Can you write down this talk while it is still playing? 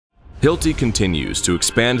Hilti continues to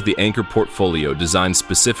expand the anchor portfolio designed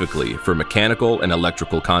specifically for mechanical and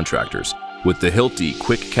electrical contractors with the Hilti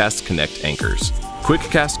Kwik Cast Connect anchors. Kwik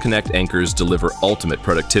Cast Connect anchors deliver ultimate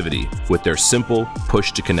productivity with their simple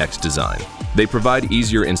push-to-connect design. They provide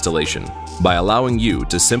easier installation by allowing you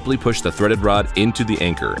to simply push the threaded rod into the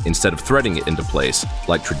anchor instead of threading it into place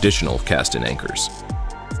like traditional cast-in anchors.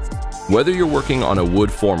 Whether you're working on a wood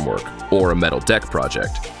formwork or a metal deck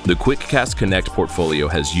project, the Kwik Cast Connect portfolio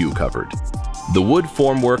has you covered. The wood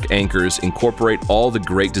formwork anchors incorporate all the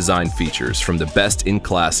great design features from the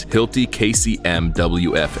best-in-class Hilti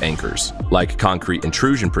KCC-WF anchors, like concrete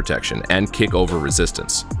intrusion protection and kick-over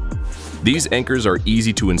resistance. These anchors are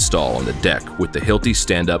easy to install on the deck with the Hilti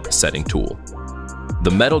stand-up setting tool.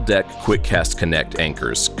 The metal deck Kwik Cast Connect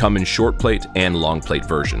anchors come in short plate and long plate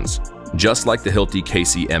versions, just like the Hilti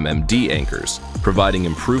KCC-MD anchors, providing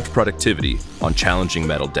improved productivity on challenging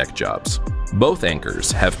metal deck jobs. Both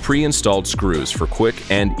anchors have pre-installed screws for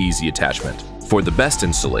quick and easy attachment. For the best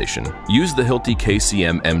installation, use the Hilti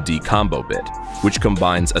KCC-MD combo bit, which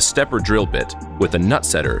combines a stepper drill bit with a nut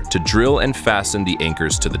setter to drill and fasten the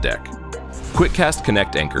anchors to the deck. Kwik Cast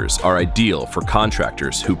Connect anchors are ideal for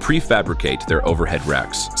contractors who prefabricate their overhead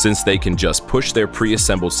racks, since they can just push their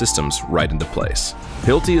pre-assembled systems right into place.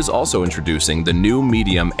 Hilti is also introducing the new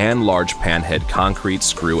medium and large panhead concrete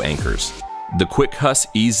screw anchors, the QuickHus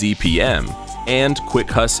EZ-PM and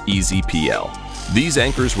QuickHus EZ-PL. These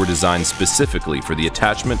anchors were designed specifically for the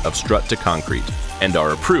attachment of strut to concrete and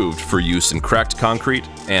are approved for use in cracked concrete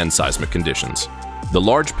and seismic conditions. The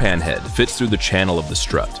large panhead fits through the channel of the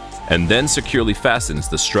strut and then securely fastens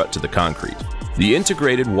the strut to the concrete. The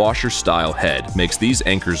integrated washer-style head makes these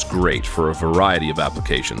anchors great for a variety of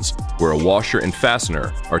applications where a washer and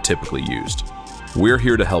fastener are typically used. We're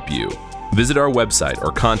here to help you. Visit our website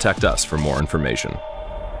or contact us for more information.